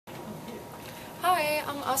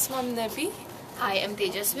I'm Asman Nebi. Hi, I'm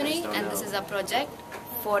Tejaswini, and this is a project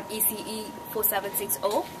for ECE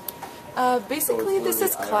 4760. Basically, this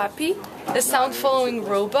is Clappy, a sound following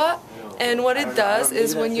robot, and what it does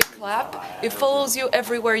is when you clap, it follows you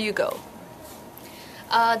everywhere you go.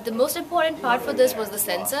 The most important part for this was the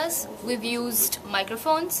sensors. We've used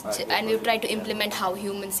microphones and we've tried to implement how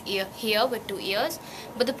humans hear with 2 ears.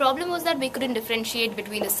 But the problem was that we couldn't differentiate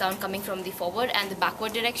between the sound coming from the forward and the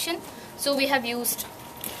backward direction. So we have used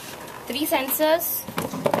 3 sensors,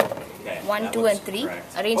 1, 2 and 3,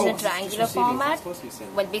 arranged in a triangular format,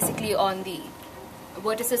 well basically on the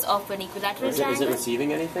vertices of an equilateral triangle. Is it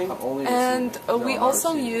receiving anything? And we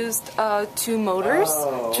also used 2 motors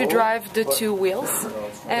to drive the 2 wheels,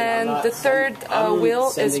 and the third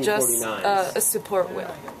wheel is just a support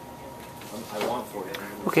wheel.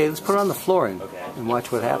 Okay, let's put it on the floor and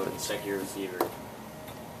watch what happens. Check your receiver.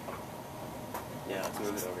 Yeah, let's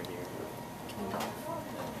move it over here.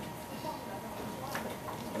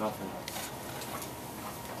 Nothing.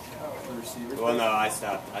 Well, no, I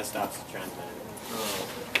stopped transmitting.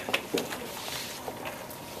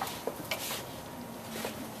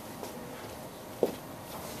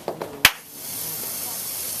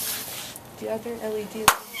 The other LED is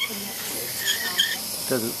connected.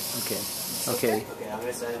 Doesn't. Okay. Okay. Okay, I'm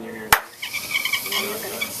gonna send your.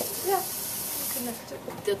 Yeah, connected.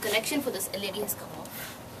 The connection for this LED has come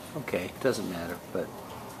off. Okay. Doesn't matter, but.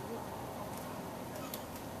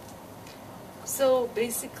 So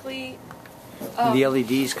basically, The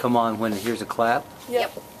LEDs come on when here's a clap?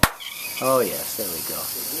 yep. Oh yes, there we go.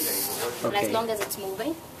 And as Okay. long as it's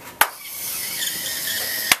moving.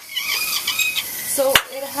 So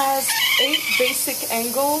it has 8 basic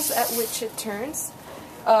angles at which it turns.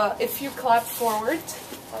 If you clap forward,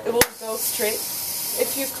 it will go straight.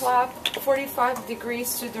 If you clap 45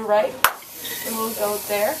 degrees to the right, it will go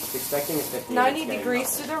there. Expecting a 50. 90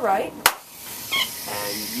 degrees to the right.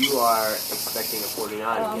 And you are expecting a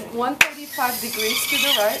 49. 135 degrees to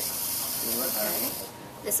the right.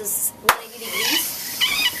 This is 180 degrees.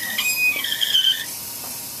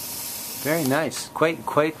 Very nice. Quite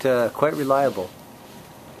reliable.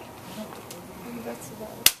 And that's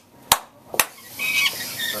about it.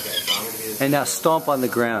 Okay, so I'm gonna do this. And now stomp on the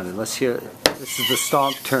ground and let's hear. This is the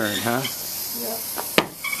stomp turn, huh? Yeah.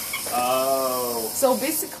 Oh. So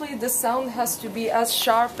basically the sound has to be as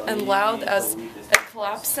sharp and loud as a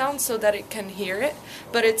clap sound so that it can hear it,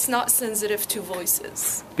 but it's not sensitive to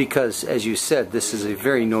voices. Because, as you said, this is a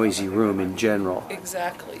very noisy room in general.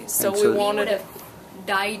 Exactly. So And we so- We wanted would it. have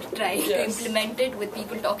died trying to Yes. implement it with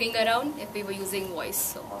people talking around if we were using voice.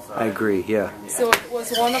 So. I agree. Yeah. So it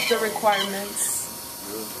was one of the requirements.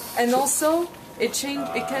 And also it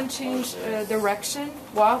can change direction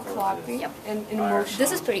while clapping and in motion.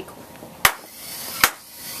 This is pretty cool.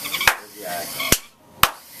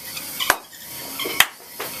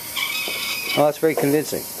 Oh, that's very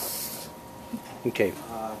convincing. Okay.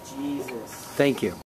 Jesus. Thank you.